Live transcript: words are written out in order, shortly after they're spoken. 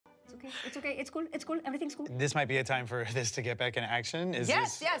It's okay. It's cool. It's cool. Everything's cool. This might be a time for this to get back in action.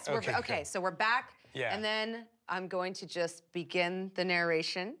 Yes. Okay, so we're back. Yeah. And then I'm going to just begin the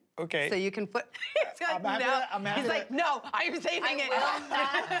narration. Okay. So you can put. He's like, I'm happy He's like, no, I'm saving it.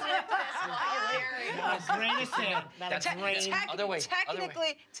 That's grain of sand. That's grain. Other way.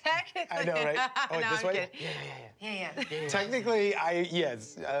 Technically. I know, right? Oh, No, this I'm way? kidding. Yeah. Technically,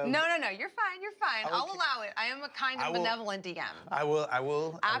 yes. No. You're fine. You're fine. I'll allow it. I am a kind of benevolent DM. I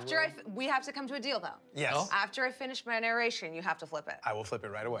will. We have to come to a deal, though. Yes. After I finish my narration, you have to flip it. I will flip it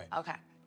right away. Okay.